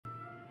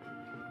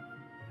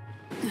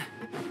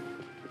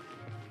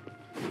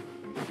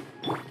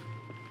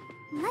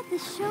the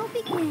show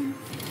begins.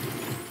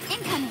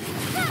 Incoming!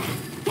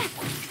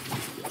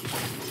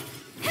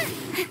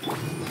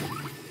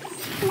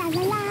 La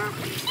la la!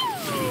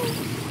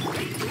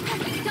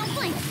 Don't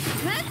blink!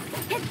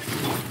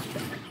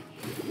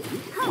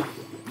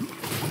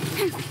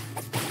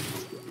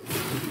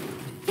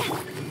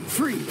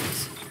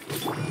 Freeze!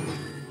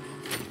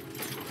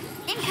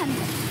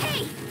 Incoming!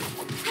 Hey!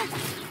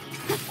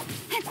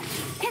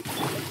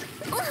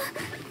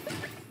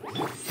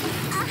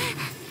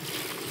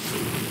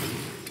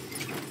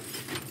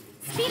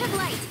 Speed of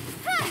light!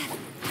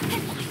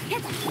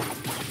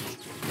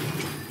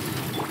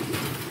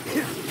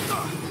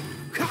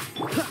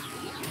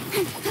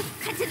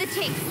 Cut to the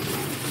chase!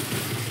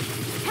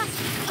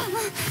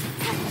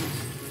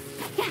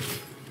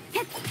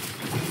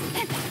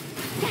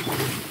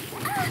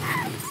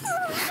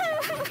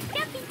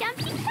 Dumpy,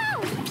 dumpy, go!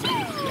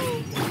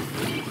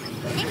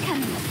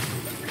 Incoming!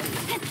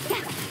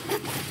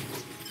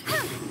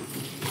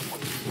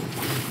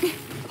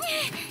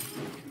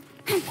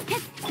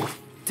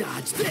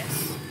 Dodge this!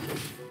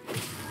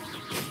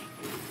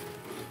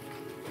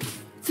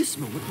 This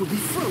moment will be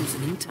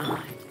frozen in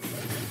time.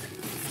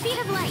 Speed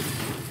of light!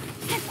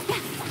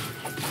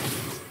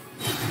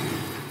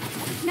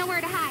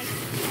 Nowhere to hide.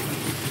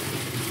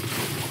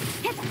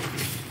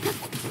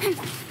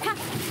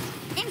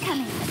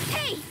 Incoming!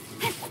 Hey!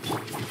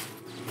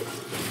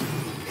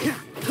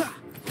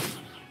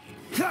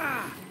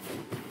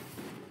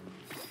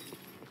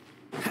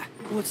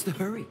 What's the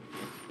hurry?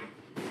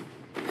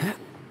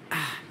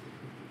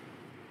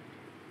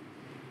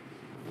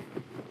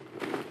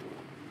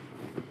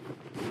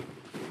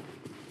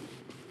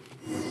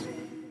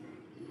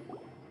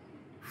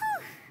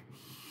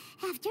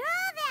 After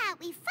all that,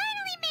 we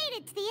finally made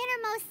it to the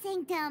innermost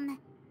sanctum.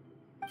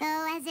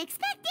 Though, as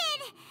expected,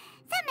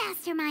 the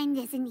mastermind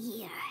isn't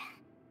here.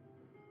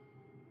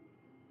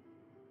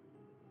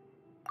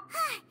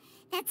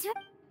 That's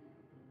right.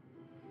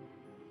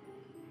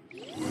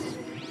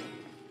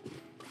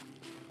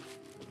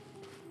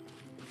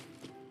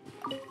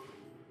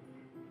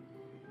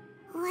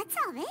 What's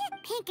all this?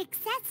 Pink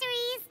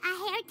accessories, a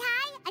hair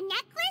tie, a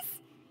necklace,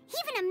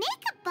 even a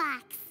makeup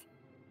box.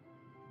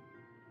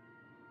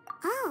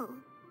 Oh,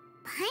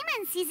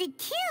 Paimon sees it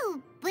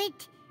too,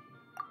 but...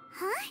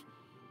 Huh?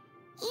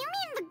 You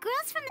mean the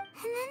girls from the...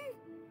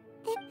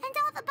 And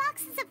all the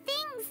boxes of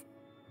things.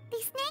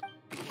 These snakes...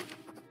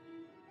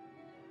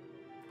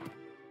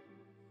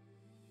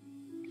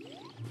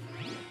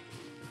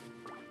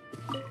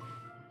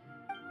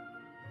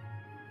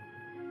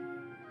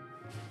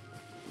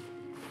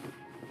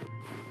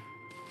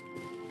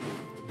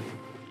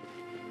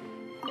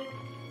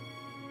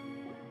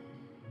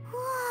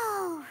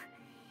 Whoa!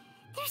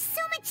 There's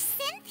so much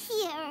synth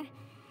here!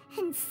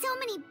 And so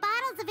many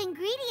bottles of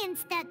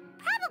ingredients that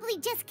probably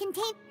just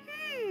contain...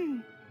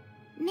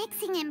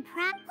 Mixing in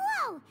prop...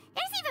 Whoa!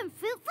 There's even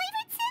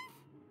fruit-flavored synth?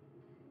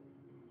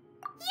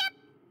 Yep!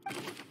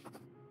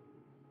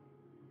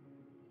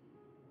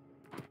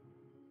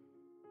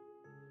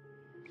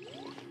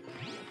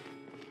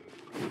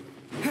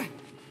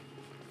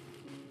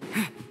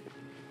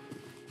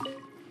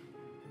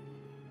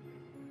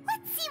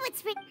 Let's see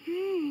what's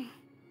written...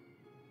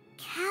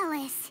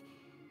 Callus.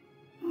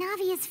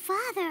 Navia's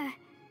father.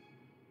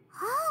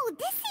 Oh,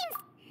 this seems...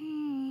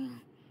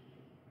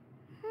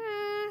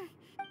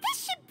 This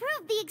should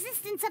prove the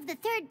existence of the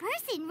third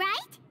person,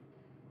 right?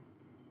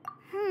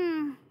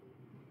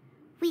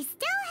 We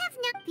still have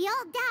no... The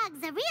old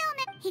dog's a real...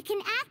 He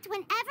can act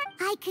whenever...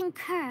 I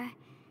concur.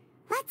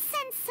 Let's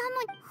send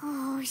someone...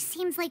 Oh,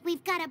 seems like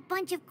we've got a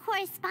bunch of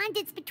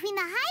correspondence between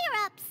the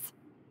higher-ups.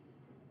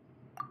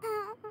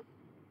 Oh,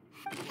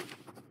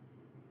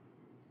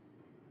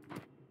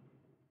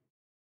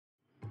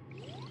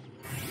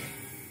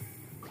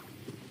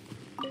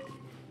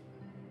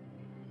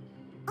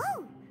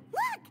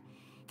 look!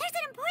 There's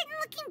an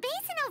important-looking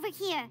basin over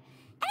here,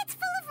 and it's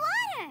full of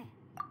water.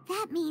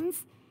 That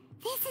means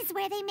this is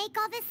where they make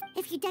all this.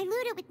 If you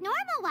dilute it with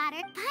normal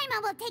water,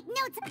 Paimon will take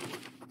notes.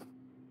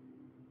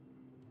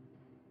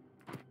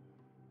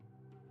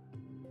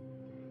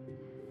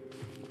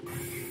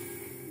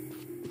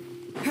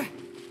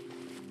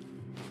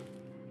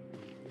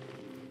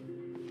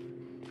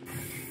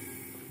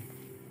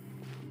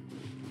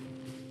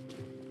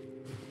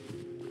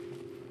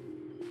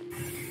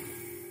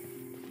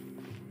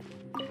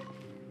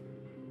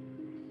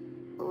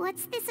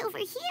 What's this over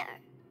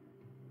here?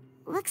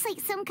 Looks like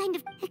some kind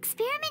of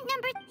experiment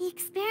number. The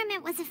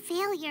experiment was a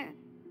failure.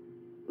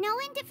 No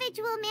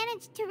individual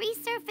managed to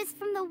resurface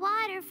from the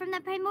water from the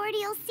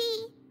primordial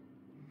sea.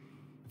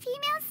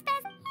 Female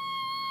spec...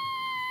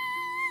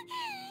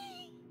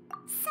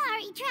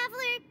 Sorry,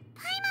 traveler.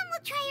 Paimon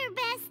will try her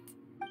best.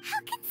 How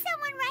can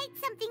someone write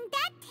something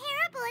that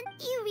terrible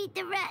and you read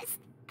the rest?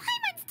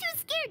 Paimon's too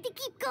scared to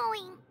keep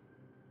going.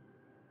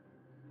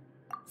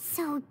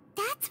 So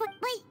that's what...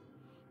 Wait.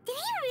 Did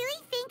he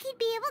really think he'd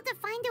be able to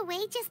find a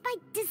way just by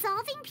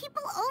dissolving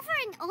people over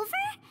and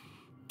over?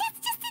 That's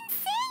just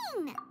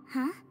insane!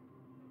 Huh?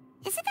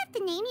 Isn't that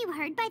the name you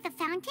heard by the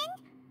fountain?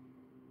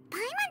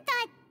 Paimon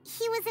thought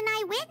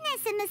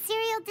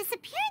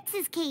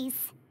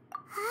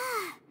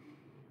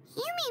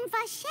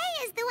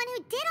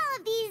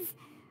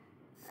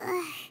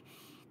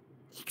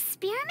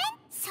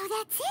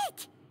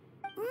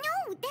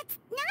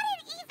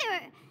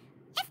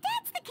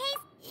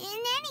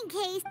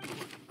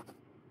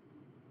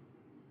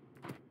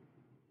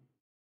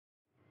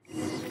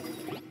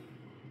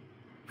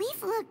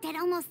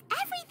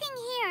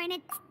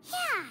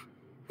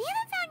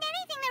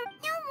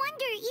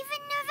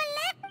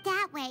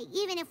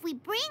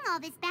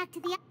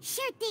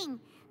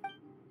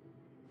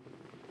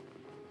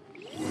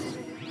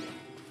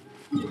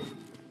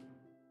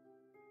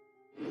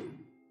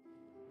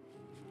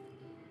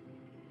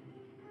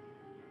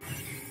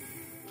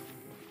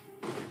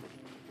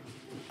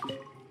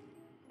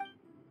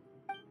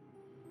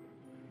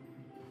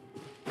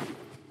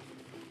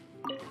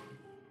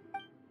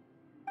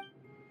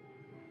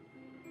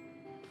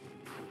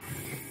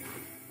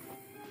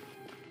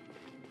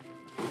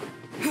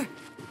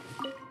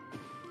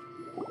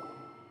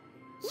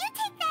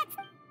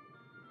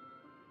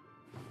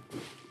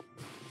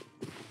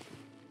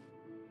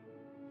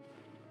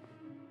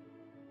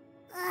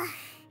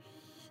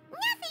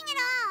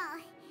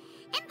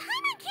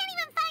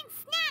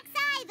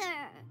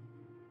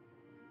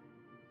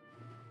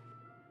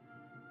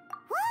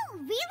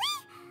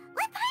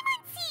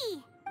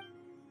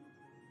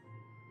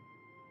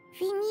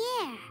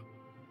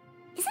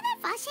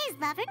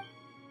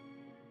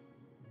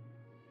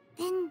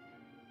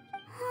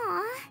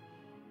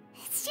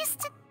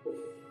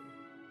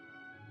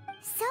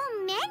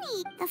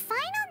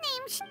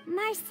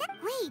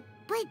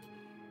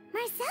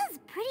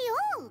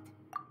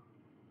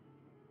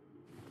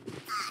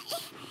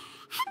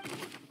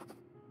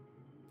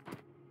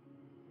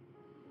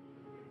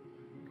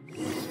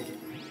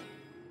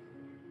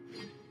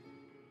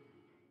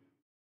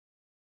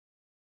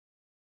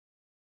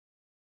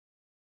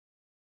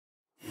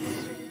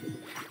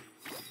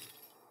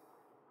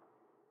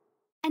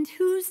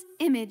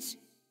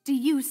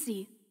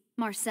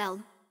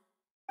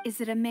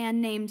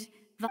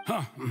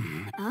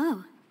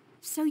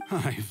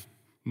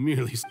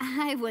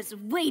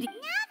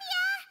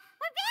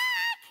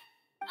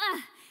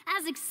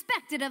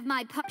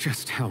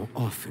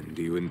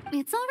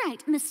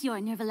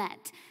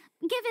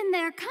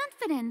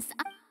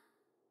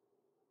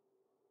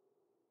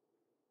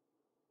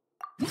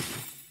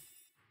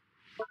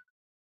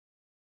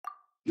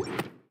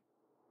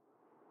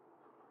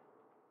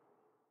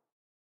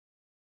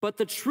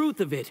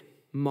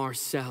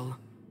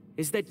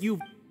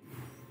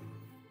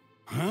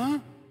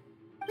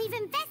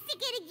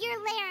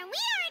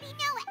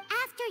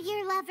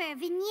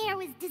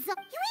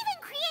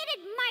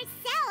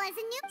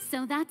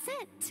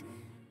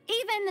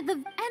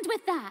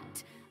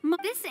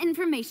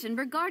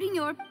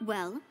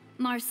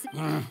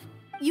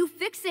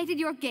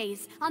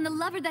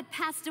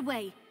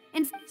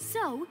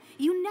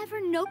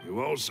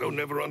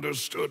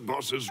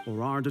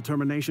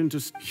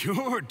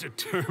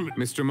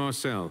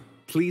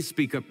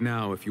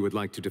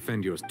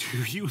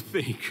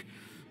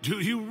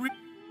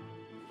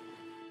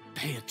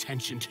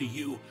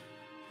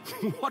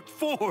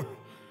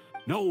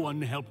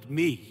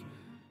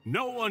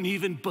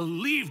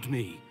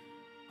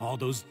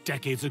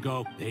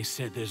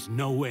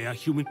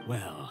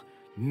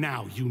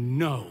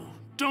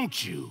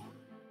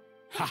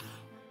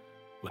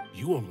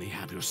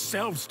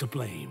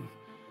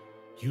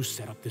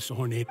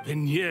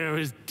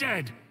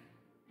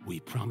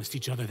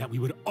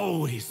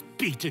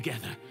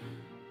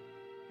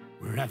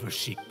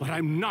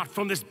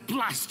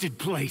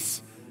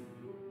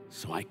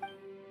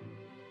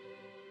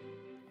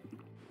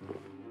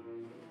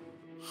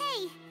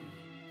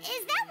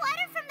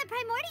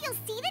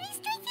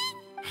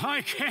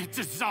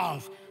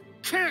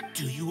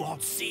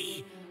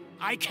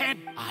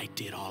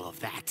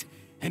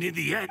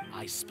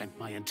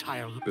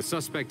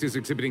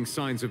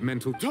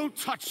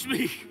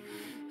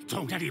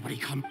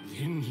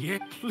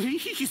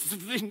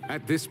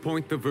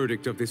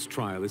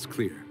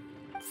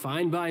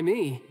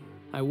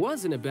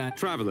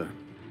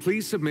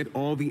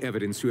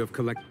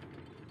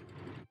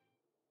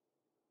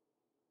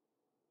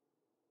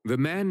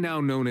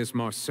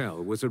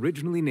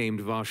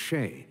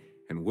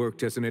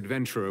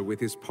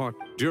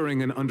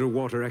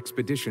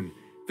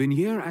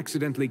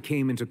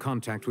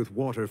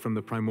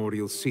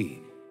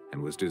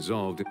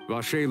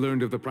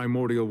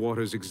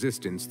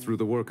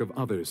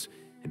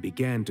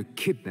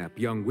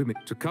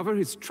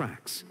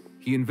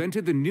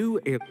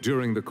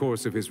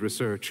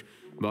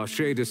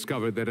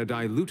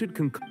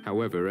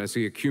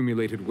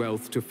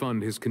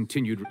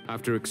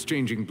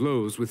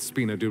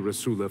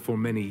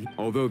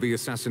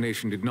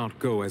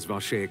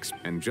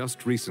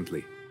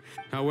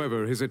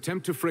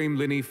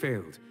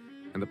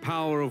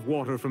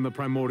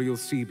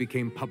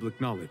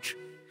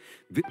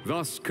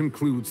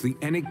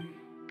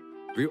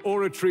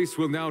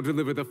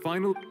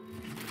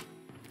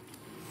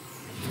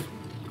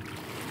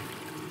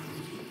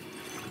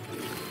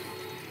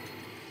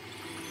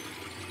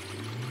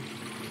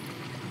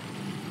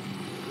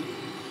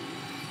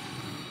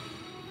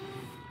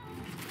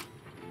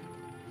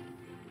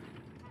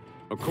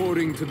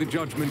According to the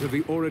judgment of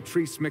the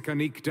Oratrice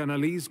Mécanique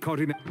d'Analyse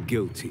Coordinate,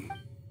 guilty.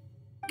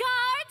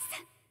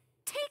 Guards!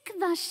 Take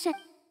the ship.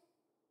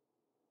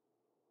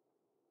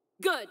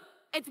 Good.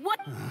 It's what?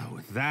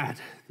 With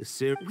that,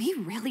 We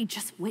really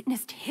just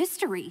witnessed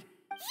history.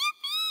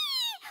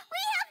 Yippee!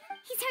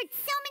 He's hurt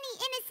so many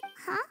innocent...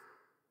 Huh?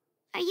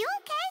 Are you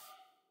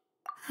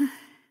okay?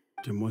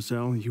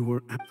 Demoiselle, you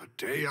were at the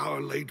day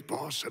our late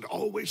boss had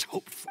always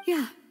hoped for.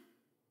 Yeah.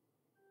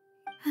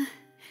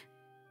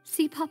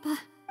 See, Papa?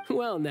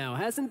 Well now,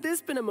 hasn't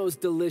this been a most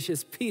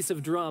delicious piece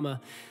of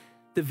drama?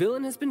 The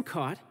villain has been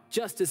caught,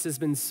 justice has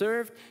been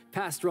served,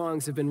 past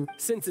wrongs have been...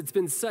 Since it's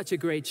been such a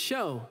great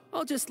show,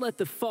 I'll just let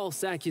the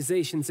false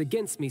accusations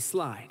against me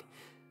slide.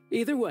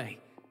 Either way.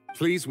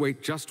 Please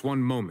wait just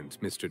one moment,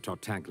 Mr.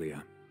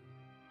 Tartaglia.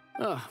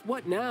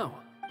 What now?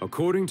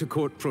 According to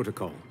court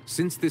protocol,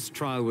 since this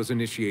trial was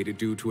initiated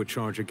due to a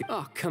charge against...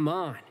 Oh, come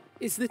on.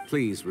 Is this...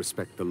 Please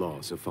respect the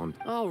laws of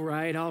fontaine. All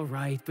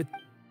right, but...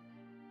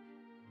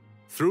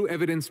 Through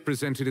evidence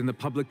presented in the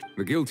public,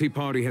 the guilty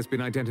party has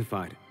been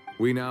identified.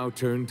 We now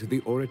turn to the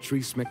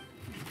Oratrice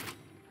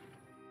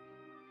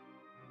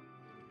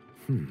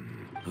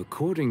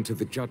According to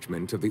the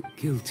judgment of the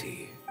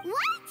guilty...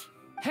 What?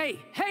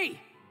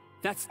 Hey!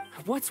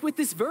 What's with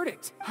this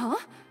verdict? Huh?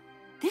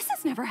 This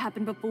has never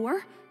happened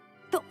before.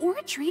 The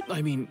Oratrice...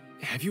 I mean,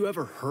 have you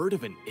ever heard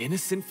of an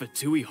innocent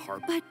Fatui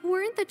harp? But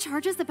weren't the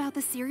charges about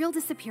the serial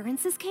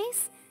disappearances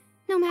case?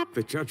 No matter...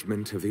 The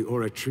judgment of the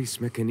Oratrice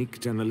Mécanique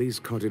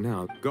d'Analyse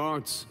Cardinal.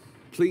 Guards,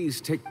 please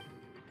take...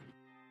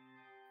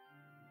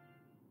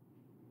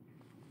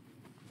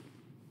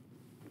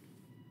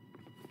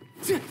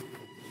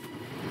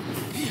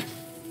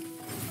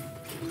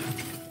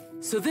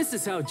 So this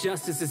is how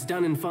justice is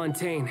done in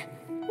Fontaine.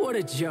 What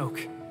a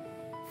joke.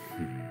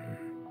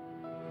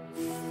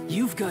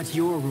 You've got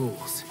your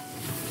rules.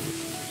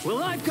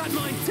 Well, I've got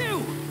mine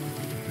too!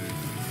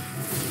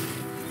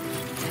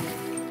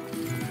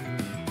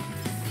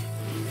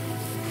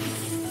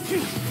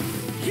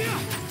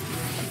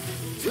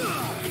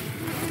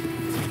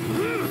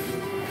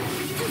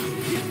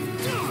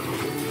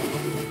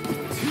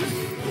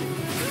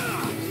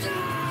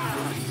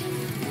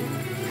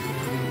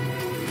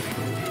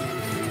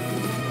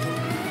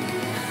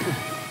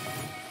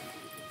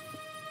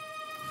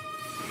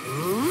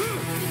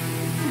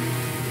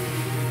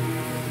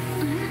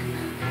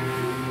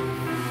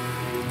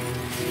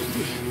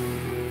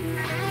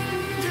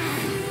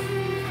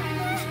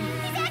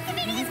 He's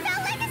activating his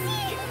spell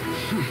legacy!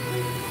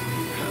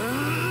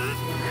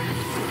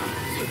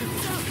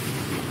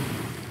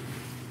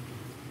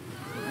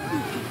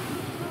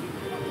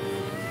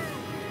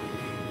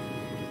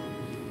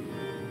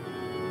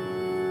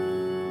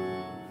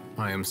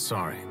 I am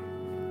sorry.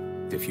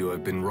 If you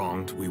have been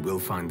wronged, we will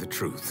find the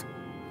truth.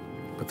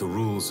 But the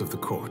rules of the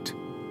court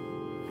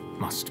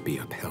must be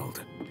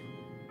upheld.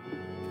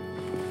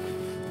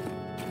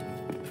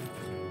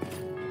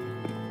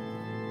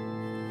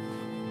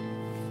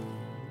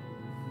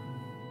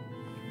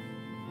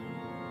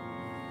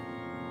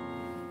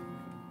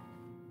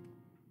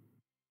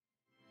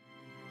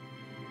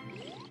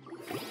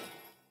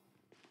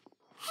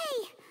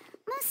 Hey,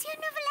 Monsieur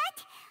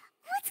Neuvillette,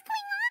 what's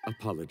going on?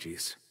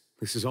 Apologies.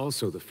 This is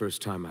also the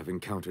first time I've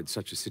encountered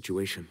such a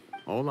situation.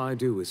 All I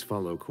do is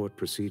follow court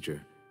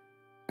procedure.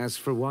 As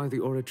for why the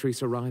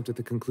Oratrice arrived at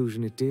the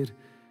conclusion it did,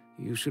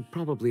 you should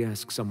probably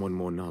ask someone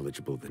more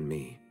knowledgeable than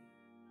me.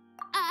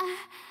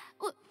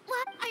 What?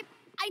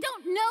 I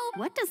don't know.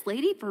 What does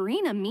Lady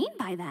Farina mean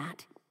by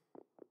that?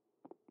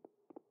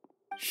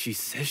 She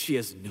says she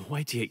has no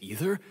idea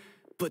either,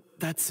 but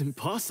that's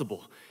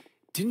impossible.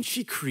 Didn't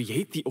she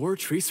create the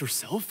Oratrice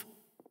herself?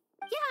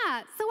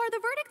 Yeah, so are the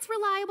verdicts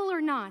reliable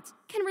or not?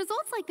 Can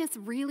results like this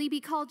really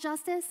be called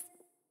justice?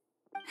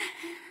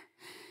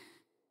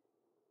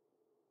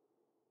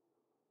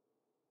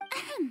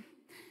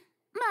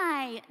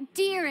 My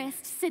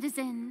dearest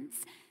citizens,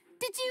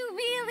 did you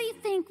really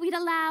think we'd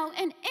allow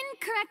an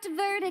incorrect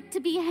verdict to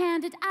be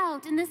handed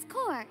out in this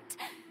court?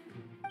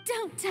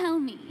 Don't tell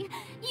me.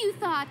 You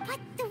thought... But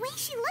the way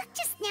she looked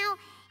just now,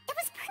 it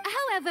was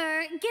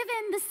However,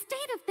 given the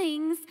state of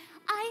things,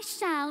 I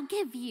shall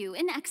give you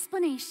an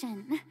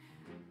explanation.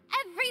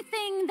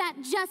 Everything that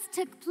just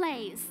took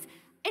place,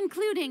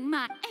 including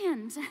my...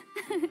 And,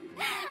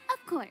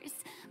 of course,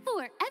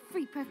 for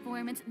every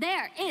performance,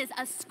 there is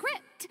a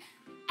script.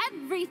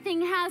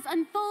 Everything has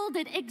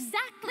unfolded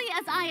exactly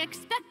as I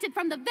expected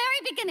from the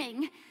very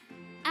beginning.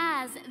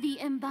 As the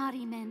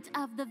embodiment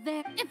of the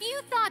If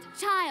you thought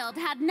Child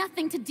had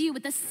nothing to do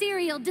with the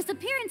serial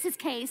disappearances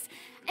case,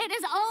 it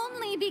is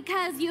only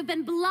because you've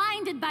been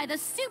blinded by the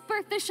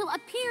superficial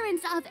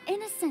appearance of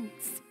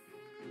innocence.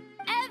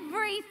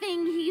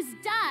 Everything he's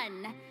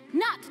done,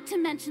 not to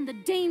mention the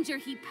danger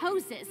he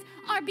poses,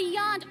 are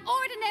beyond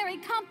ordinary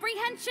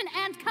comprehension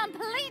and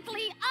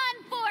completely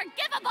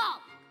unforgivable.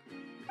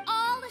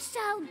 All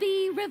shall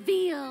be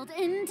revealed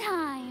in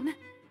time.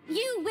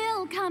 You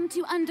will come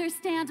to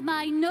understand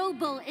my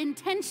noble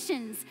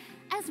intentions,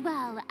 as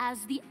well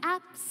as the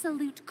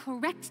absolute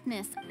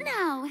correctness.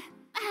 Now,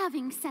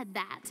 Having said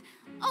that,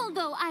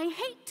 although I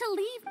hate to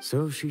leave...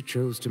 So she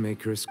chose to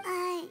make her... So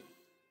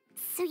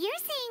you're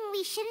saying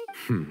we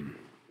shouldn't...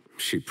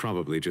 She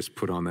probably just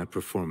put on that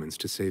performance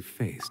to save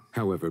face.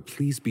 However,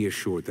 please be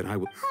assured that I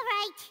will... All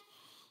right.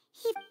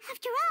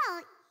 After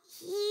all,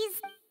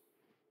 he's...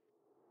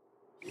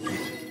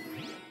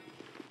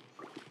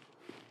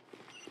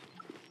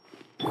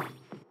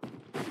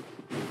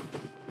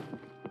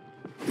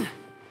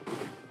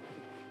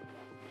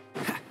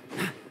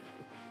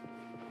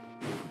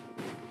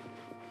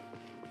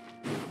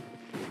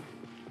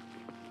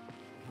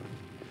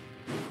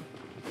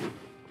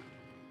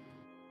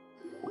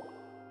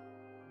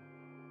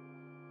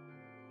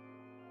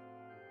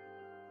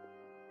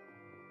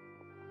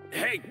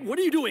 Hey, what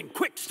are you doing?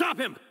 Quick, stop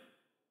him!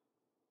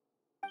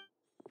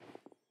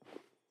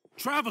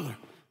 Traveler!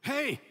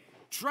 Hey!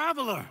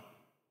 Traveler!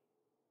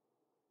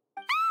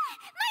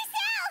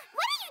 Marcel!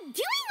 What are you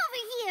doing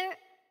over here?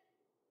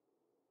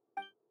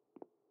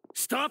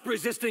 Stop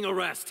resisting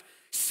arrest!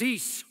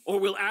 Cease, or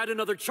we'll add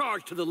another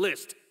charge to the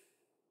list.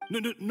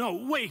 No,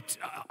 wait!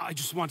 I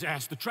just want to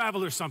ask the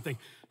Traveler something.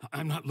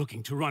 I'm not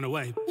looking to run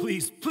away.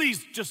 Please,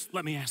 just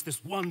let me ask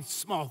this one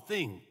small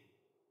thing.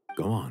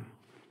 Go on.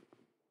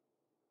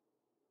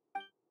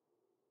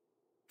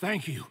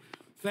 Thank you.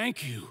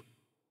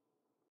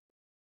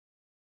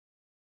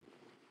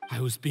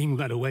 I was being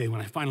led away when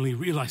I finally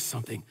realized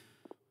something.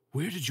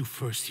 Where did you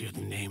first hear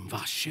the name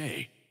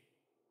Vacher?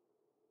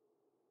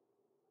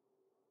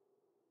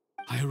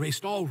 I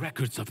erased all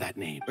records of that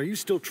name. Are you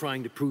still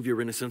trying to prove your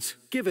innocence?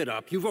 Give it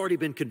up. You've already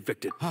been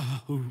convicted.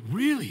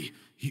 Really?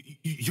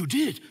 You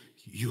did?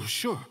 You're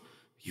sure?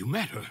 You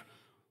met her?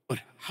 But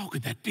how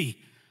could that be?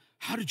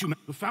 How did you met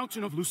the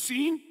Fountain of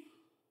Lucine?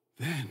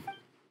 Then,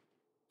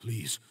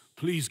 please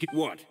get...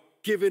 What?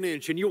 Give an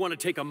inch and you want to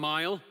take a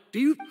mile? Do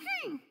you...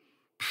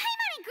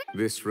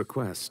 This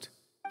request.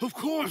 Of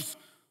course!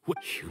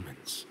 What?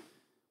 Humans.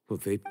 Well,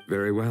 they...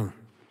 Very well.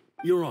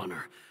 Your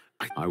Honor,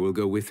 I will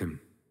go with him.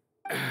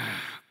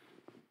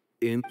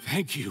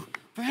 Thank you.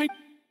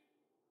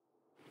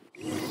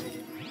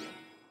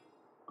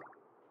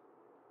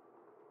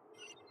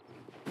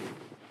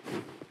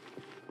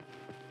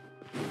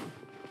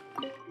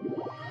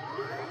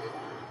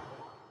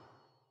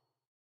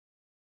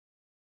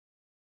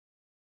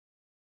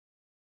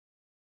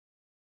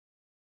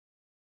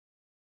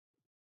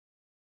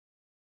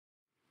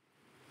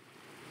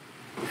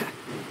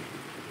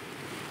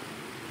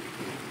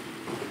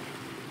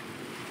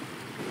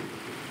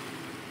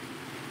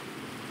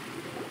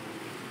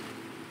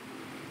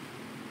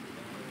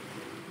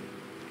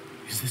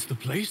 Is this the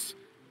place?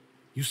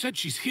 You said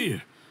she's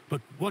here,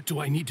 but what do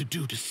I need to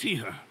do to see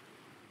her?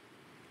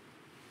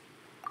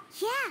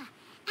 Yeah,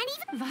 and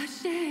even...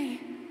 Vacher!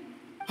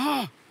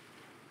 Ah!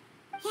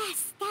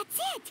 Yes, that's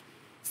it!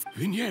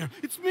 Vignier,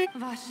 it's me!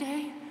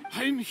 Vacher?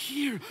 I'm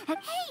here!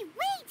 Hey,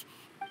 wait!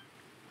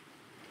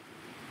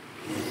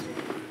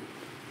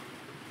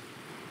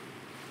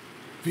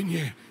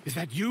 Vignier, is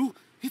that you?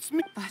 It's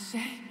me!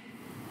 Vacher?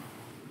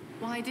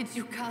 Why did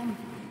you come?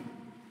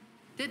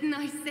 Didn't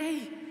I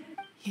say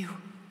you...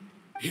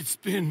 It's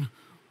been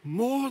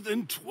more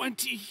than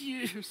 20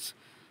 years.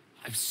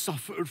 I've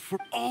suffered for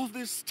all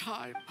this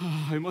time.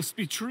 I must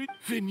be treated.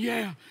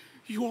 Vignier,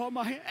 you are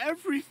my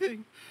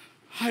everything.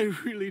 I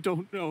really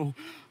don't know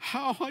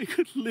how I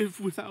could live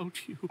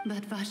without you.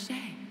 But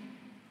Vacher,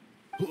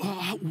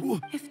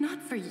 if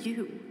not for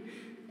you,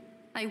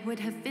 I would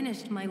have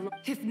finished my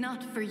life. If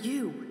not for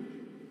you,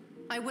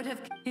 I would have...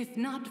 If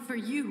not for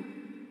you,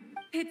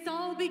 it's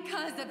all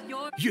because of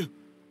your...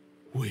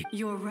 Wait.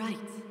 You're right.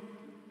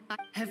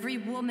 Every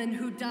woman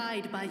who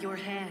died by your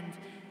hand,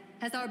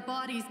 as our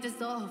bodies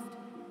dissolved,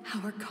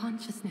 our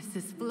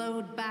consciousnesses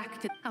flowed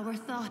back to... Our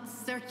thoughts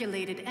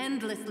circulated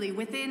endlessly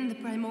within the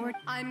primordial...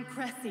 I'm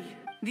Cressy,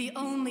 the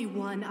only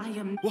one I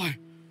am... Why?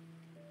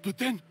 But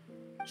then...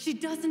 She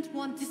doesn't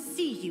want to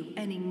see you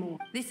anymore.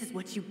 This is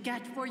what you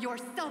get for your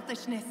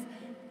selfishness.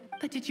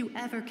 But did you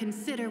ever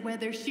consider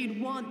whether she'd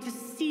want to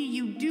see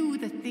you do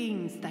the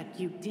things that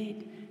you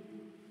did?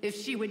 If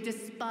she would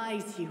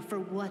despise you for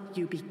what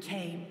you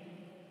became?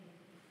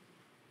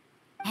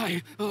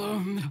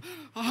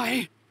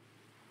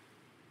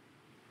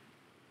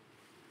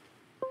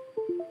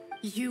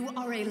 You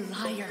are a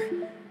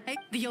liar.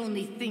 The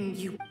only thing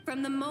you...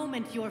 From the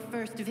moment your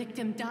first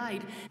victim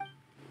died...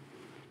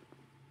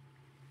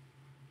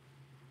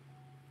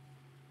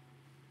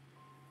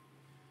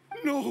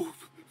 No!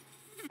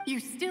 You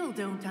still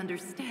don't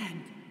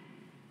understand.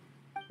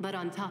 But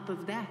on top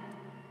of that,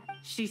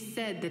 she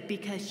said that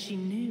because she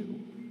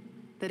knew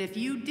that if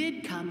you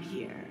did come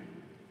here,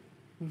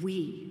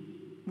 we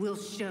will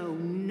show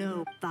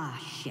no...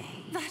 Vacher.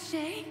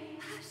 Vacher?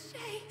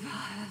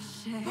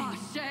 Vacher?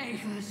 Vacher?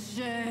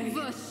 Vacher?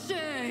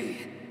 Vacher?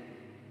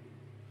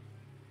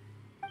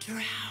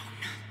 Drown.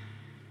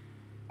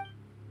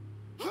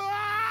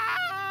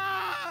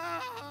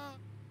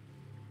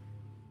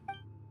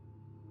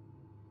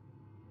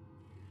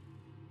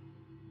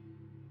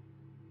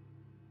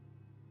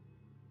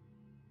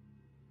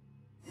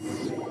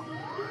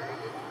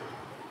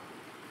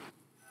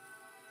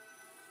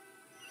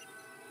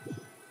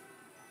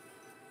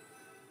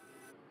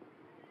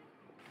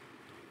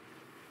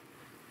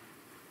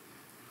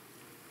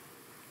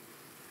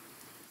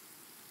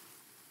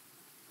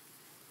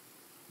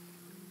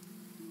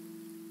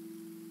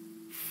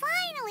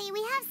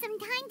 finally we have some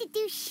time to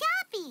do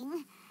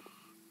shopping.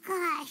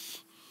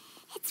 Gosh,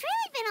 it's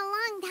really been a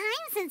long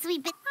time since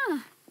we've been...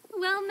 Oh,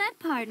 well met,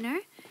 partner.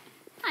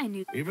 I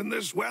knew... Even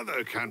this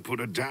weather can't put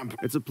a damp...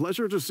 It's a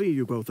pleasure to see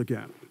you both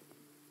again.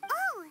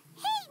 Oh,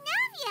 hey,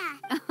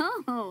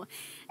 Navia!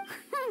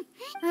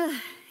 Oh.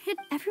 Hit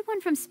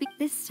everyone from speak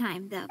this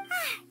time, though.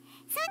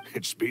 So...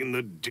 It's been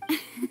the...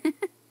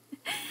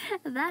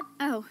 That...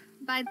 Oh,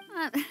 by...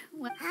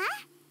 what?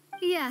 Huh?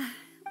 Yeah,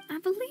 I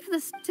believe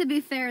this. To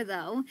be fair,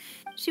 though,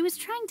 she was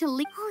trying to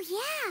leave... Oh,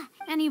 yeah.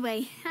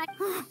 Anyway,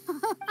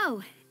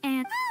 Oh,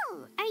 and...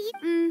 Oh, are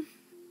you...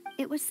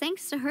 It was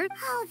thanks to her...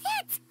 Oh,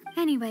 that's...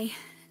 Anyway...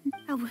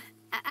 Oh...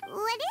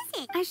 What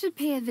is it? I should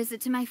pay a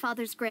visit to my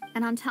father's grave,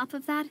 and on top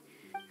of that...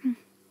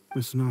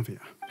 Miss Navia.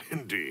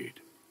 Indeed.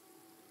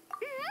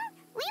 We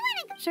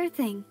want to... Sure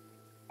thing.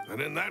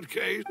 And in that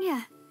case...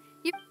 Yeah.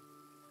 You...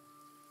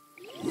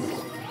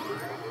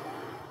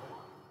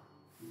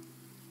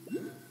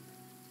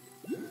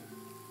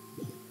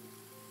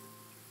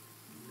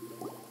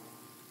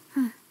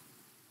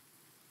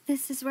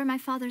 This is where my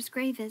father's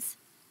grave is.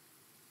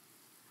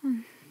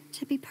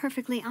 To be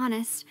perfectly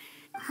honest...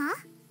 Huh?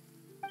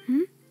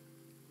 Hmm?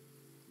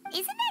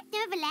 Isn't that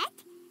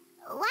Nervalette?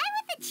 Why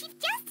would the Chief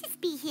Justice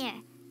be here?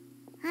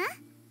 Huh?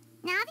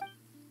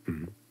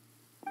 Navi?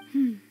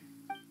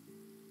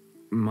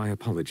 My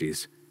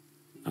apologies.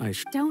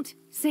 Don't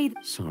say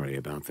Sorry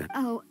about that.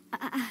 Oh,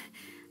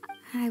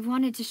 I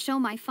wanted to show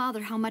my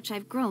father how much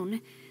I've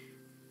grown.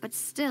 But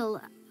still,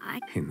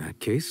 In that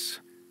case,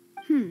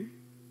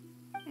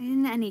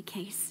 In any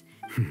case.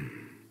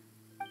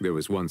 there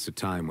was once a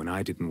time when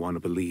I didn't want to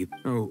believe.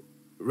 Oh,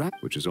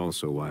 which is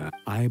also why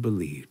I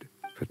believed.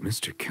 But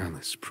Mr.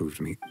 Callus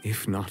proved me,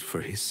 if not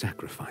for his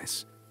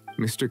sacrifice.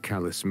 Mr.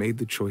 Callus made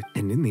the choice,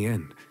 and in the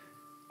end,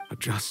 a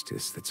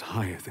justice that's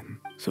higher than...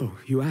 So,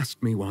 you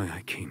asked me why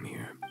I came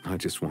here. I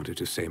just wanted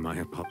to say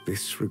my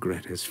This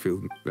regret has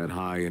filled me. That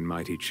high and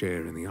mighty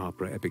chair in the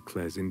opera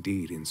Epicles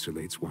indeed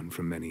insulates one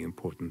from many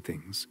important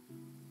things.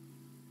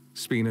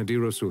 Spina di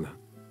Rosula,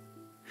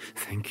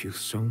 thank you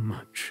so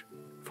much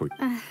for...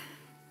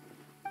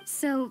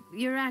 So,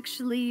 you're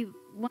actually...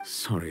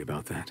 Sorry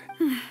about that.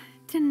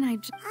 Didn't I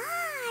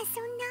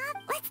So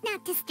now... Let's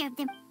not disturb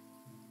them.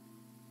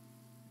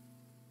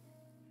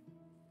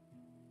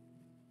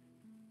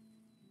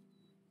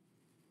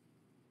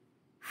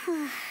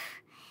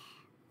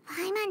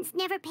 Paimon's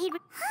never paid...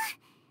 Huh?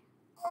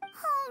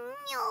 Oh,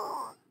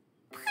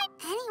 no.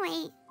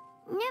 Anyway,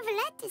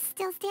 Nervalette is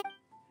still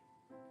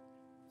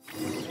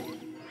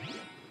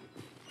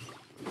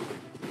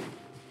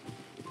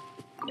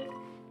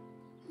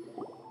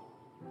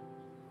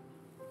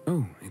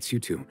Oh, it's you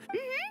two.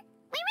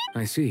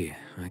 I see.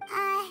 Uh,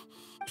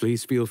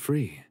 Please feel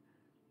free.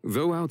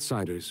 Though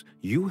outsiders,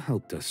 you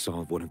helped us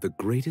solve one of the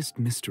greatest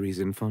mysteries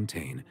in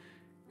Fontaine.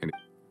 And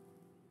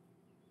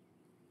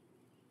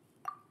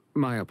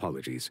my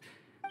apologies.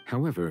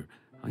 However,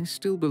 I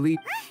still believe...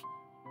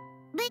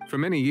 For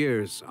many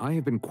years, I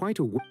have been quite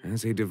aware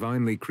as a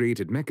divinely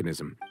created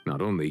mechanism.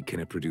 Not only can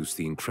it produce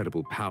the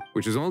incredible power,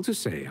 which is all to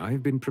say, I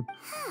have been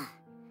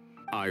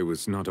I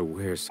was not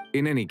aware.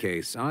 In any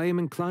case, I am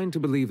inclined to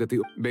believe that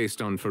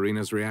based on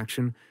Farina's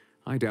reaction,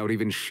 I doubt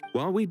even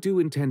while we do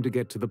intend to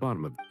get to the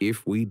bottom of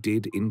if we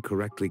did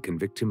incorrectly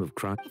convict him of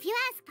crime. if you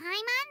ask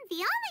Paimon, the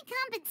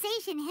only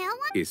compensation he'll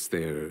want... Is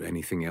there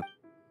anything else?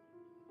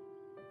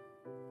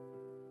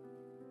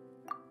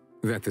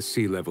 That the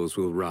sea levels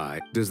will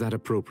rise. Does that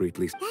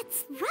appropriately...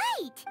 That's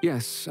right!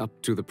 Yes,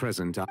 up to the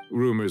present.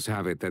 Rumors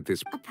have it that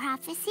this... A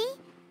prophecy?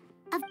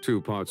 Two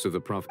parts of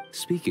the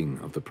Speaking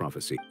of the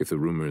prophecy, if the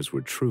rumors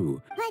were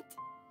true... But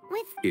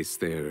with... Is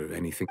there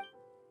anything...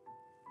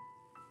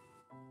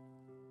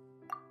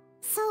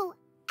 So...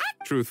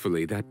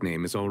 Truthfully, that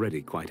name is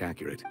already quite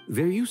accurate.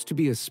 There used to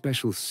be a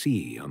special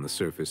sea on the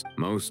surface.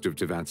 Most of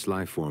Tevat's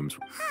life forms...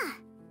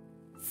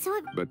 So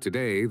it... But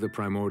today, the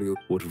primordial...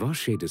 What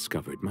Vache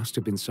discovered must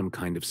have been some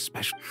kind of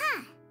special...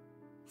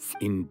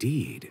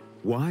 Indeed.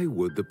 Why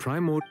would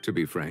the To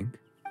be frank,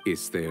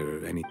 is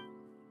there any...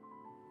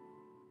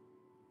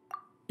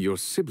 Your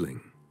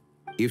sibling.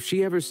 If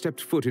she ever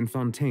stepped foot in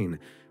Fontaine,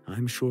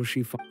 I'm sure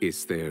she...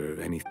 Is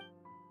there any...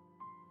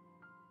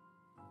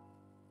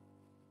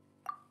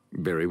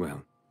 Very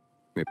well.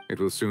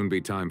 It will soon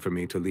be time for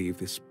me to leave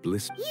this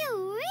bliss... You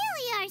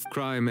really are...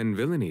 Crime and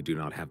villainy do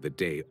not have the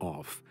day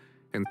off,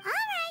 and... All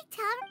right,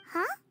 Tom.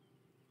 Huh?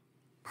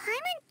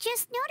 Paimon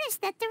just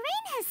noticed that the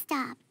rain has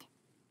stopped.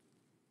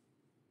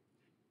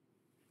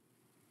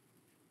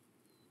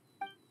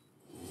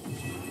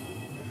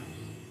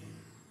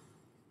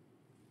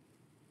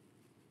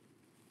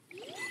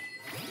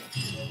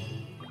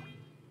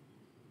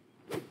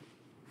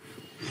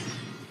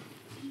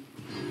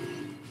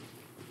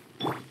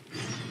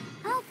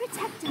 I'll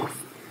protect us.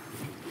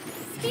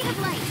 Speed of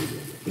light.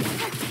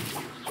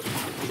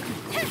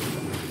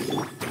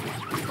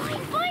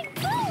 Boing, boing,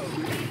 boom!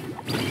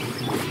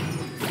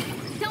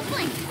 Don't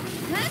blink.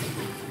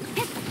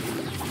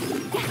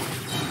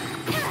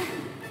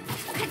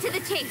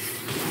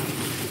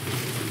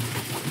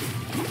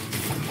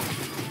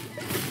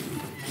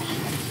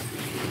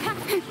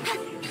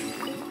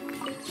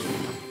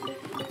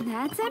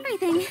 That's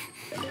everything.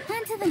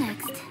 On to the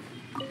next.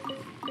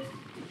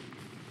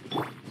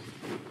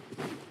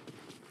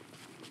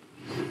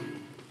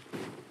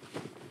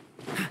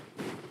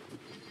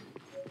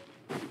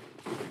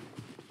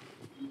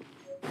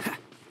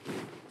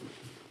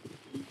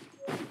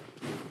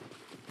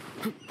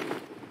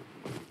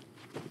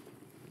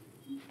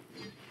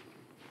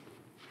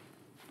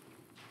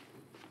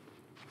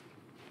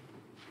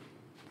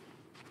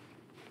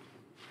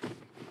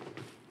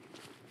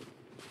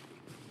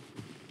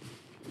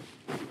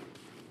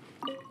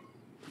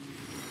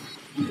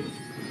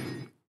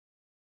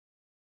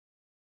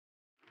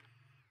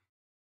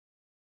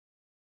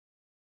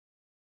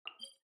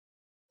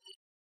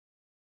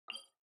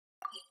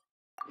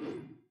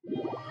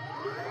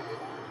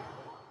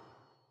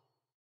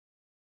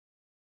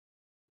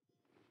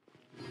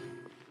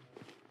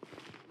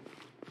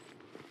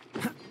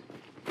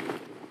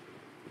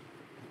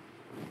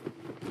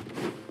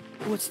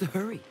 What's the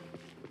hurry?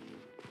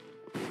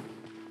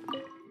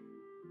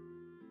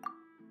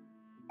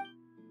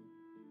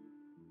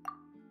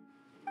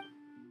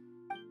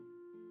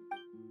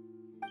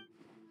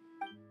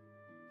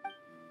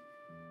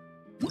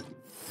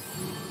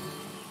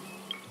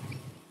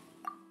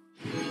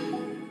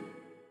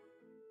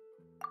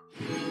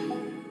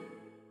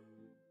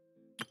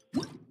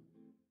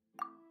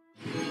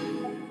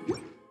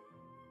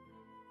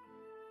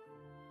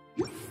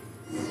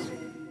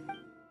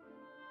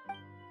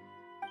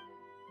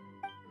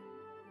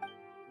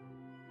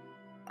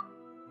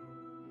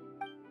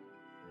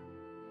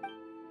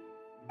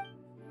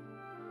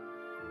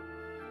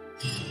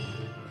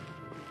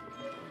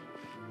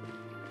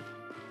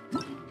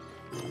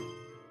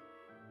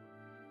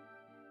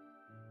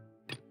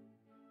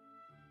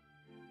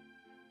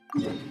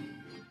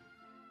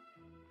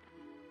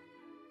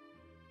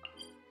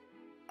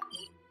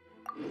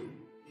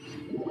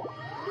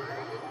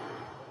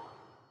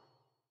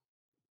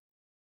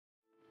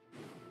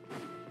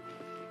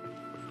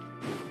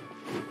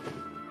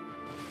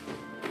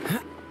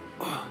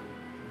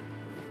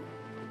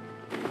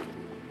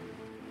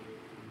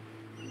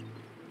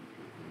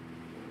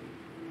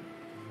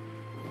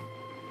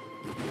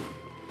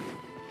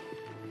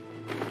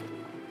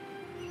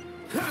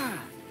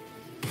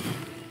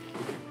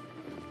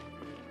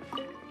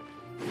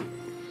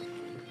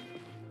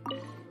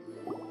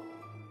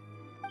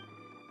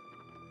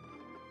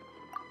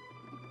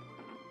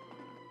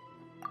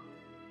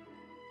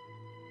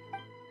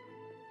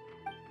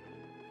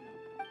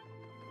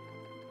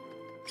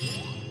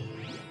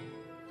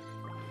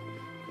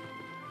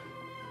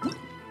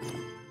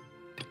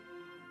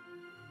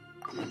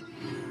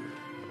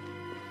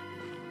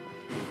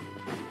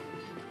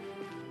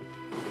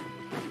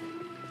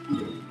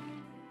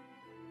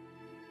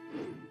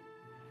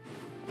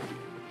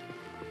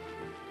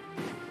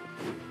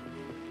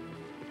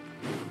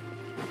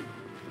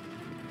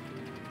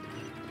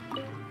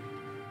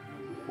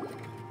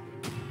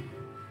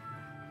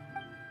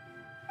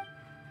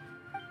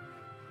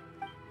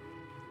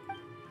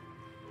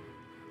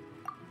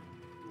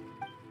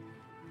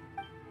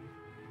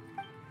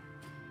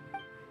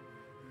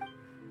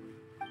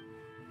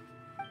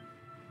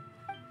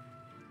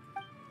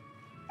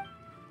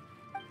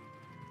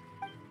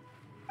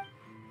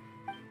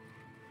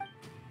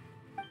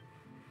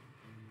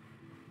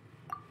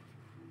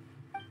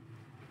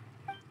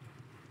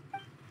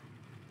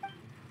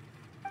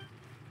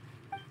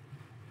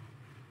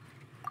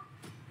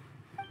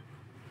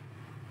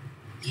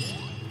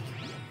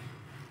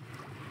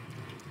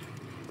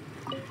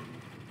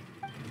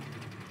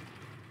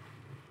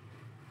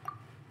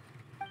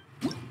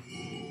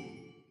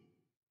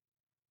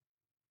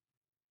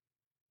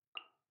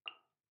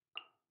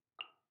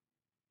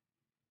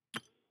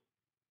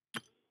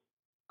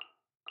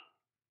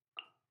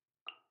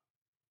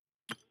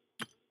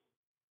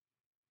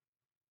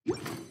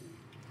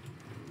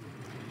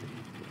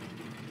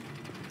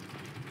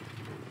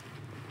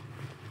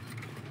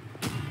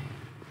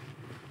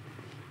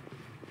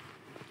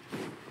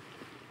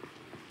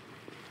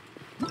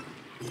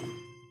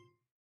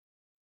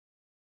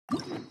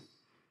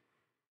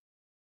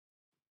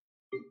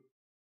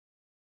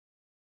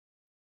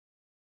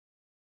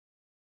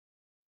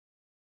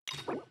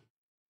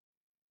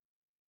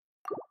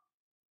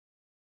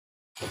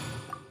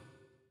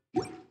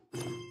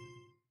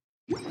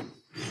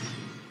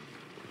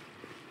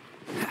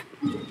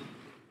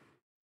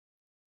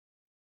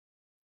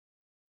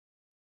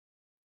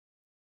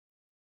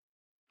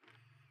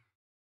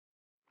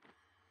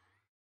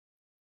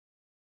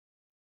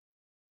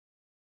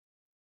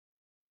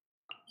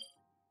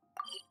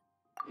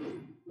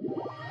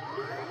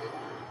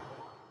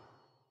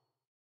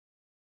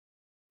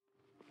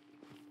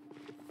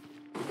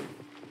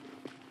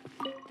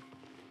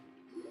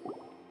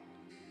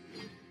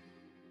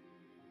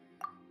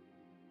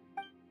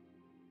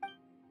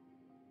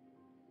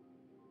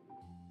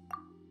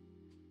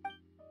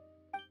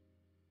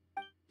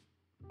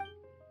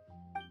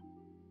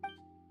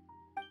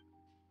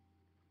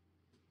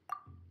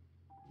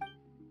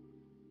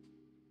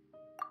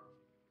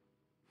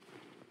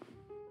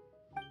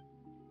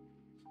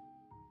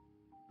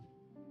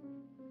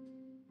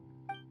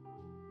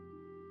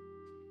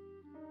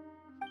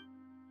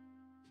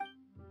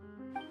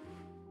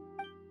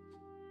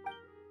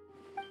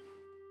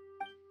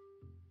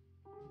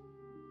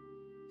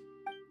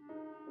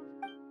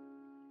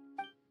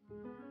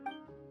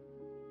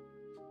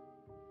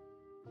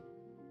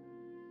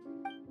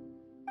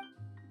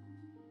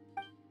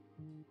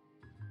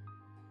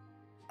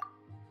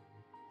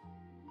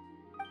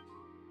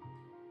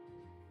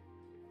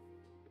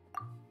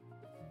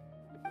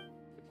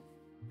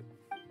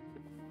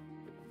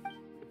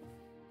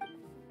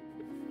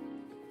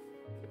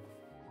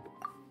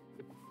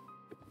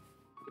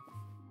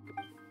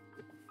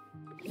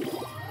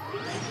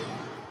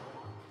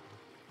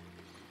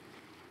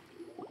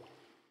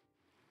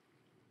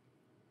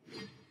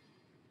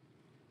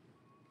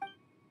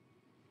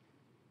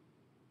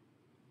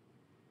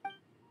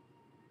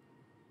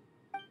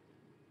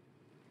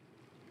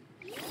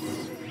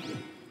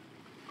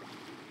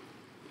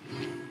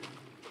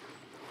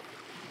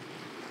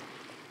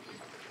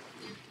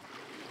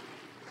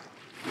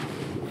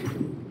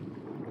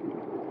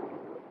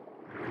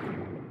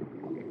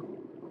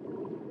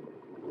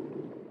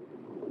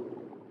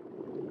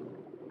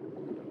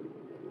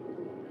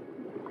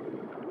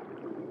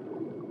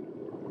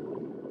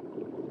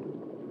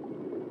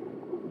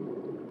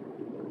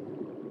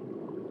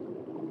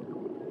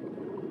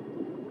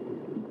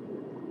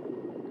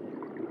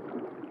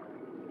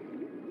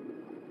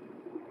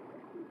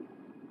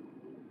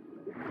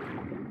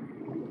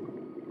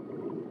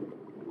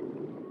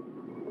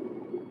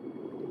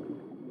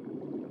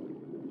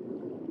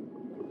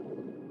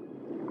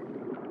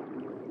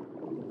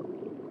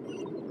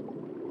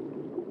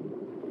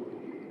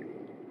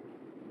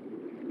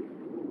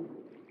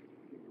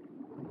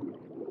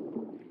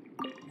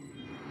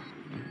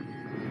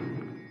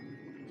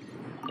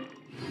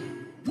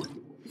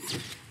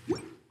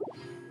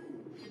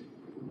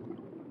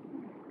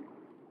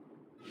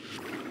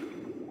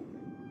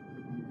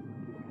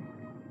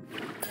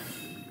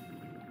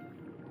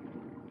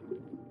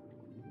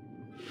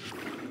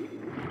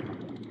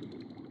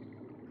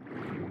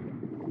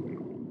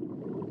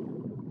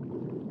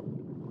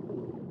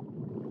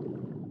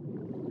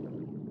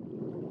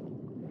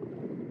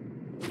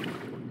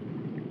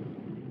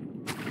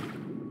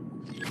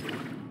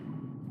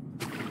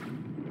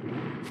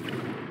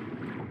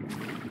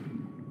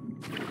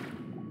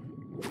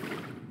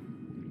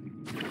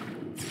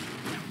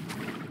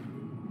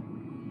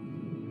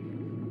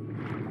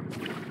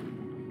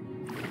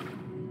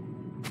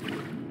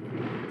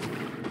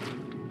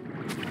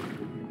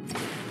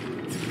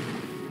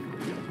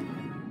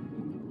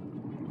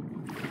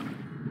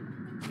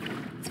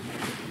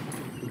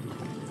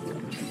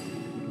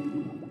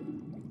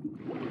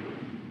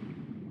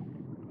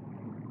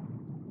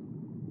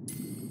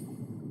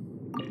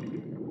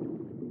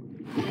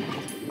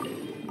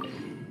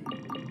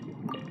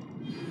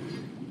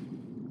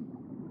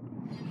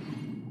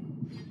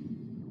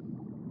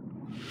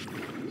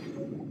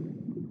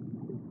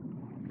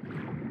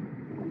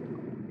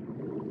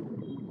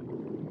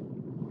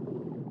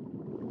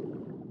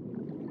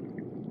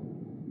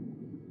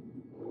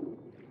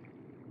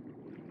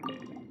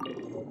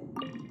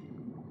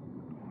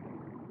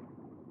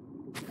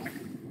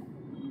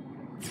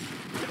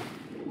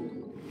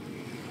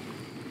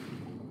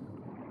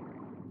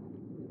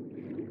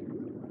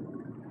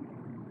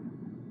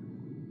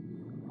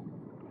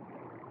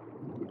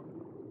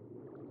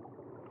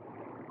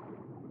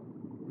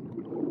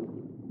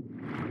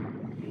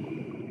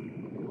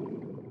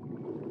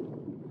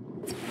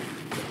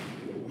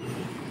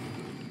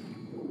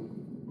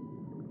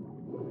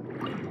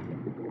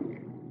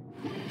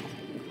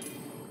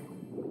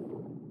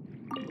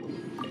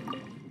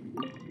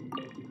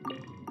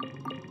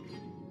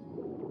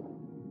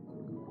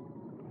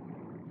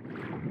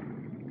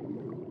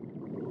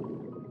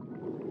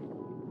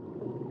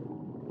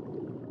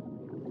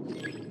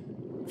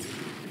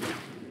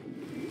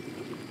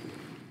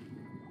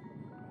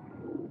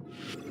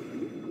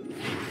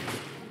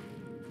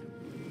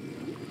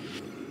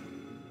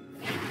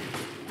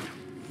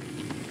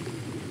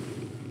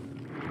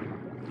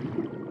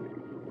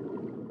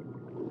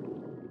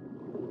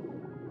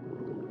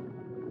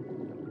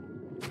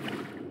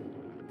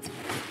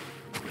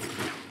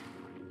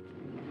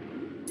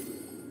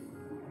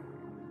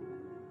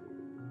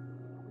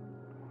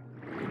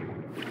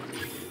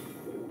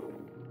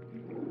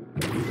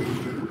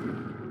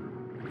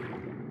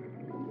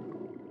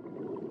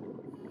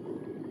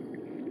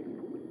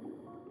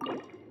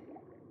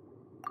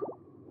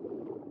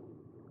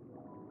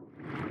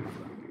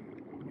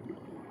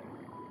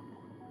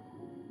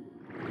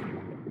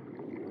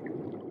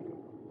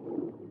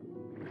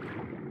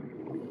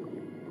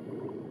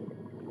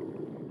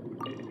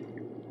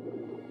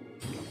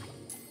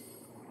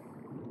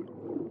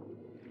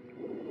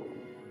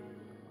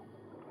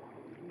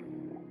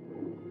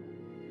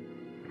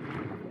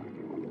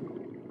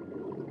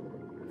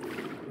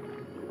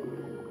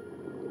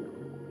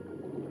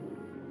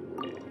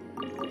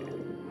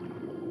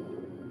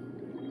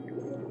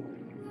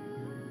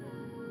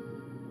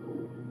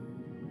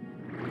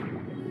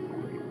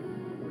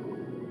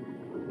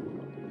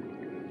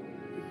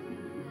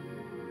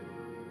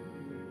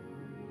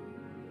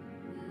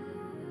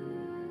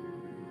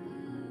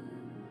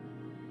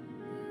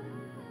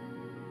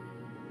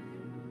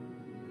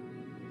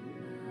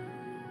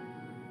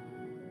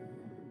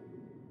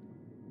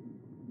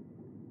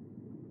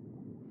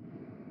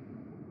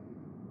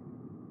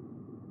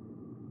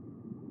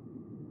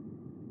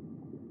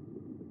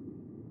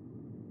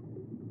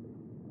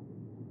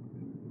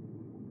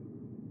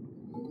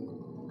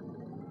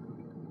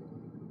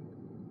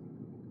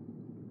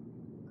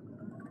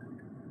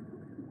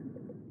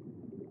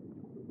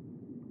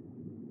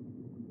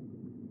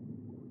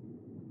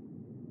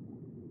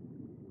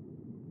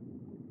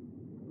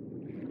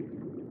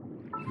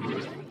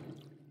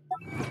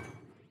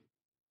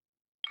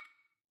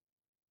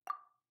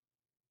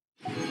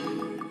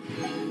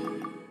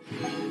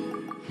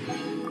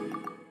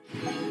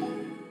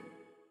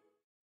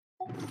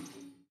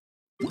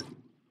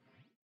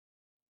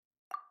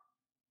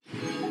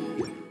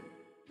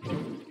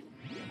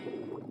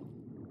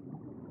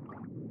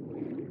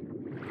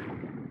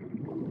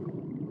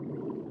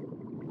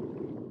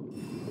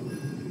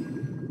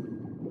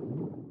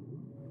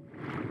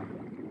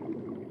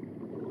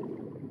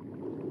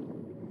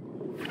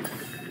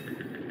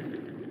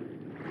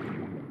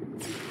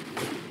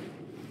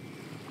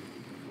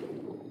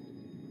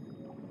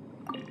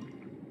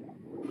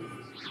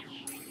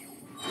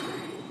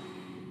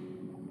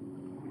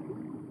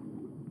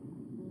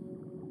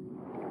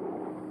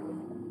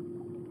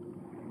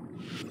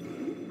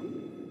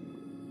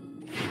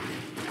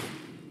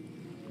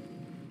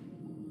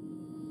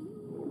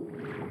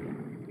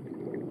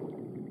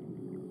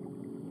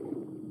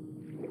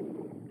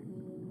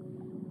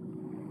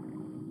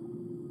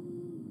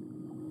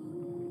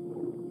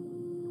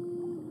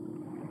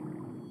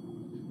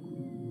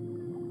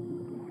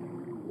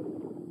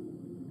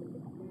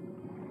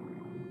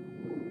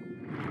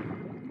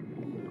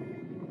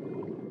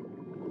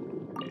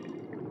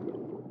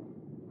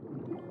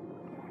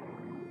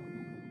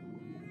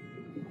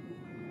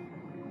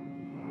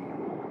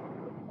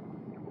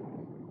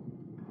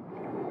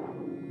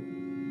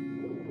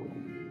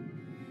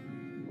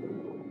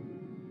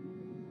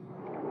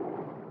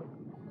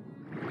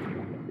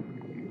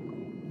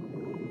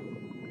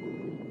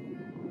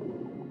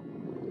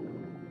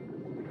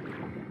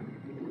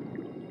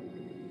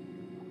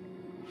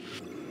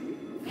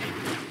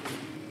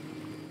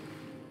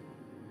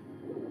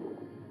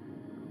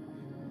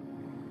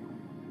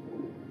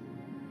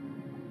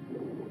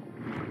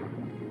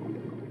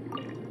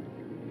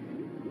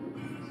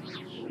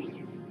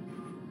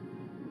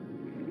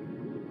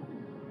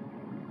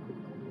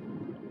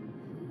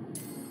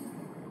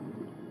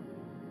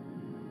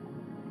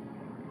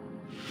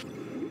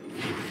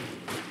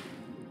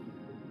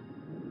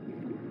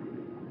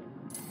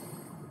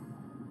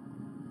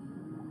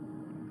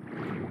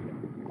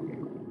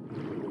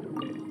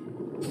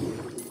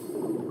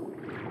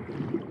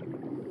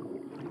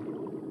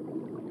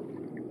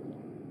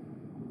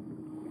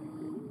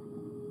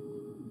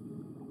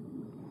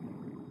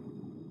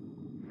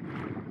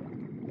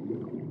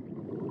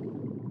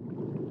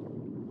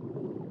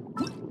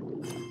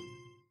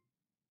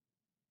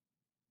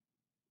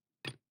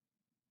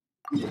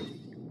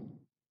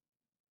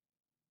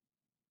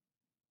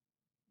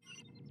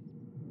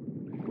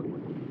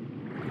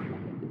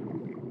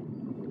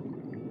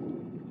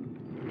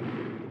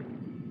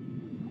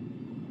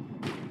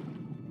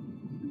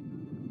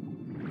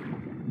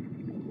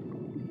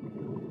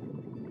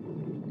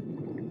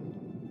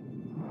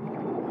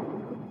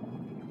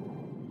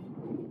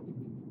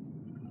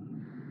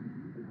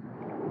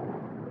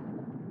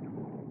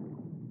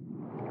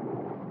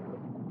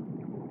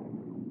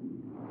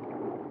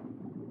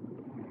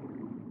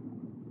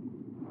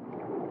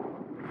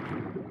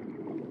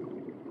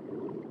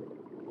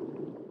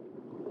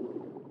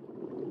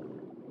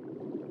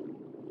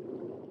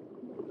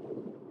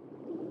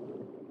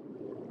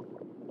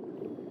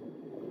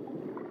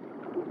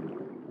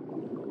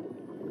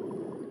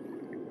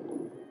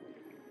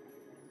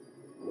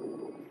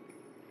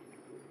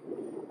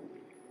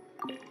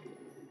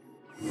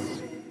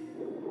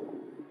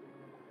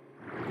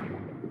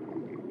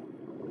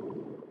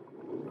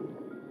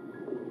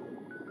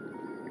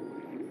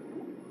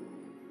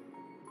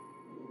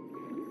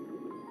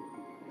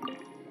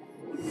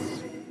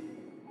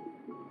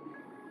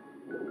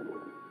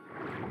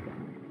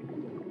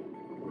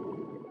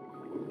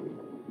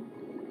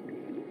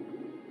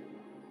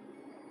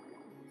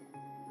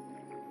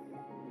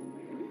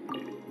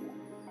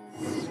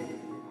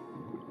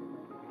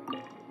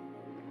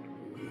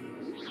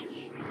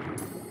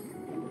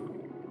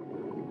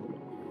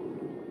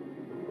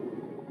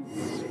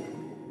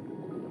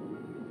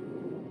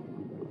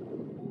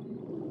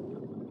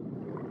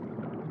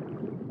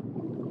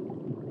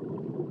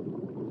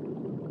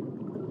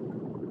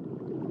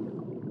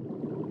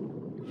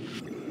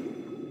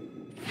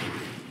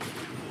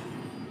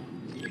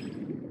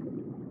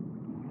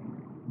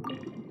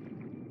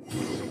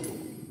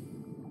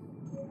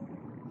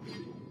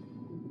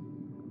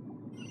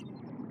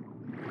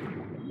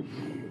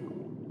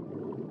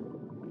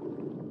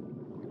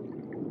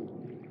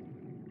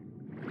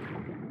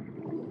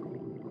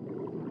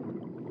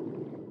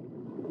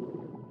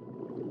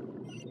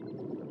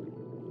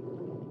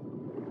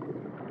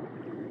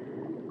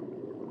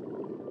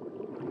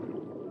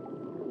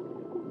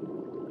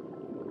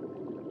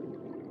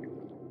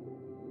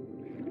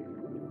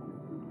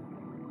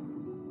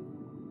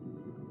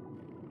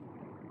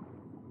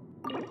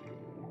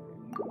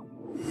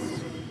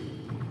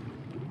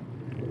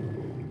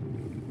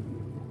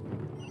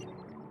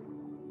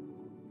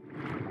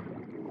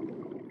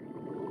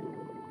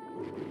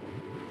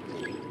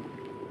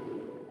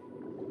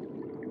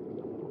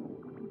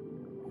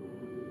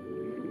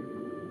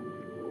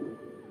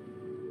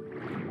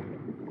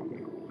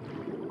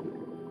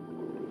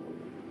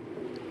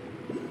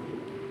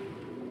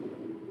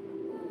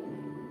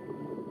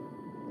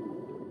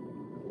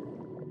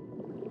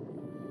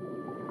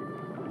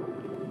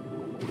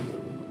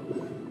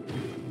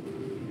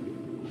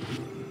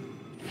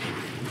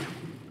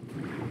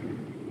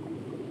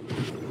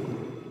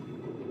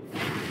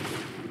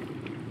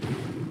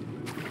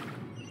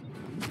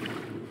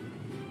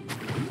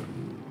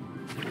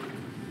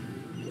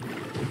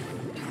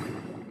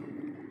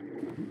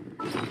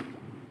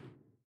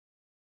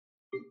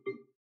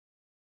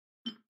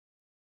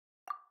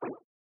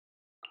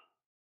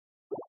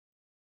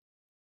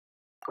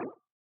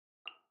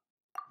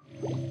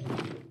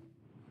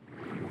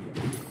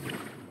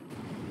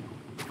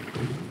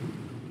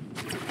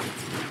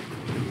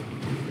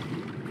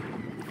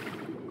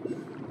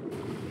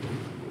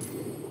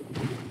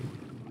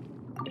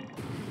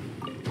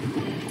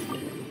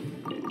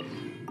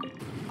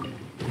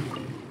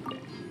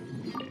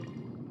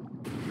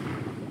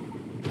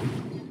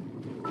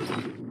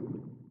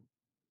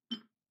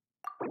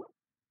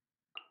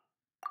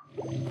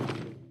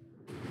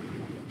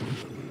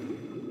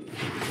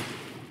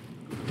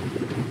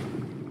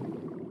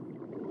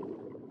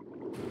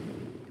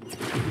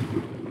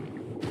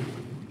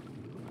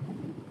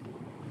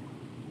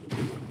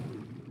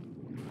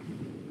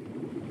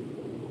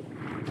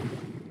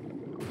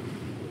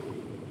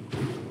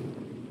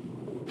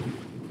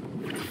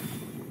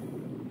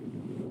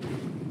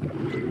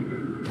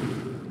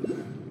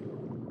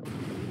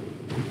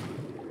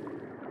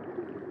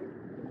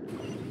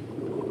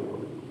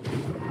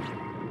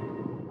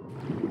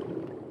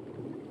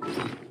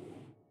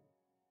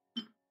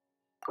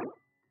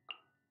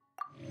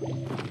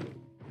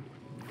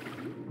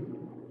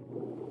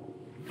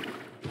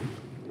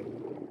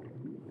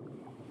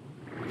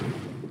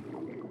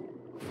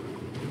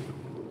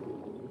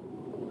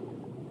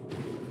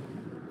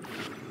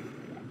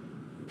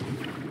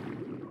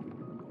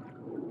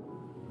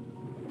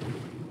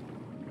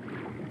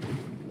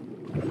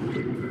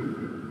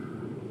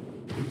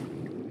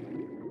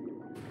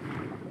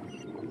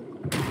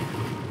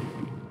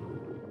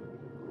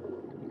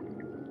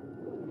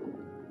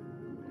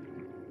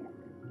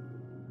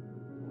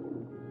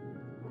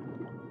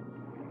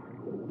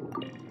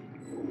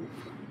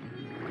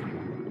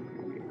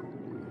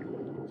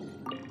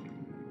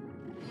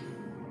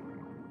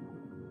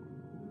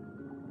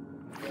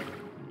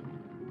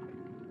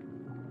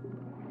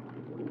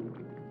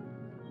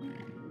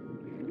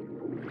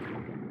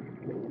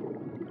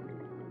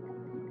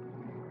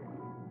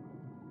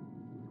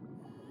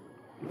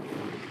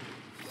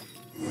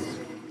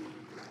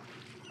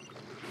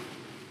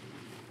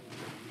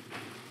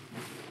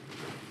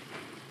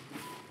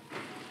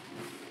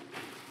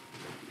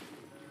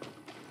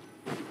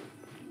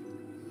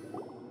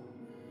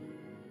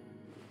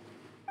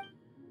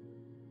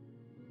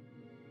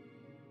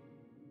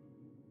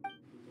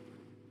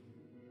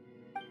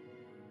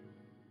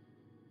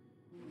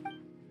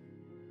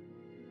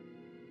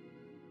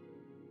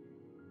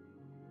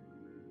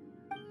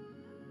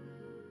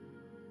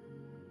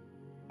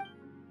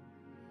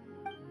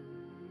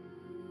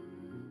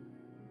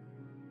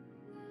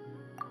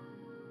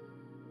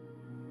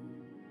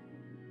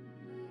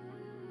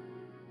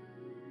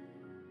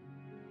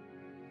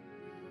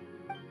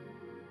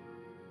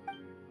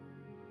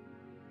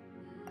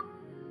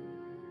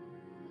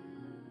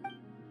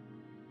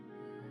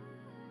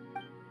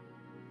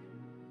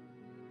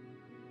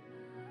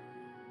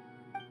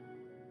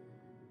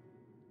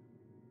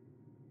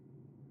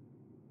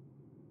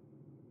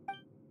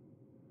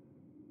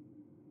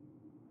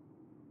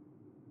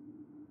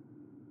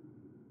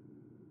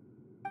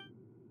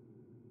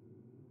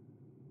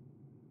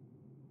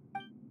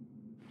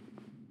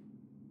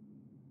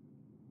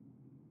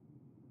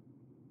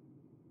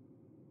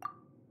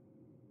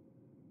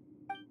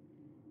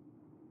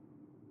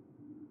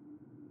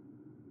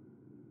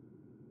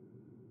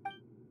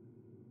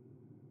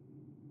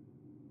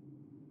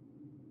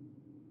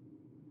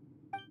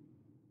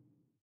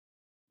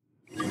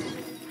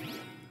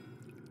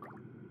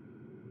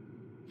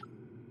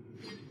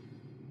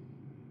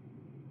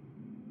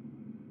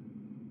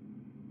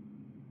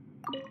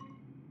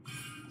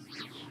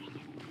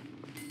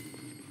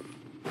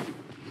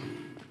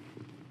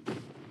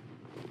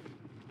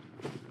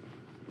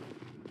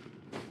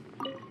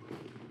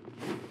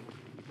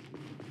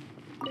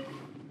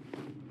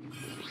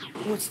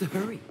 What's the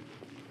hurry?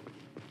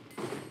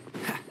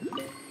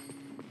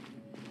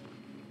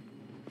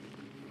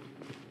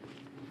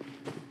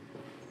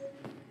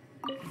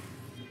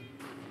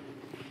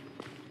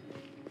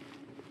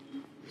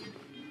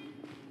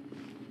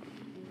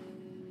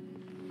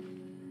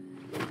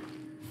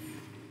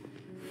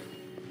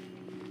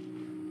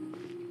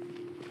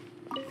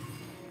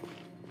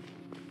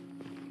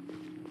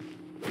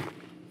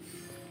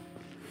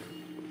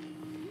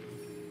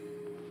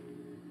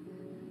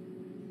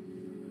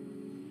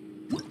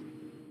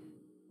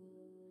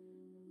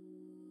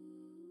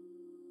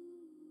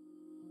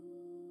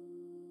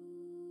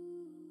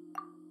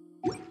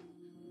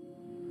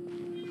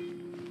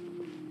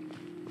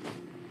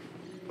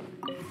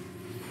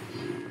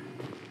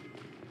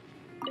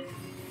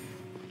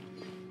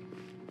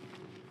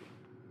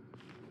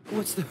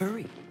 What's the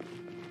hurry?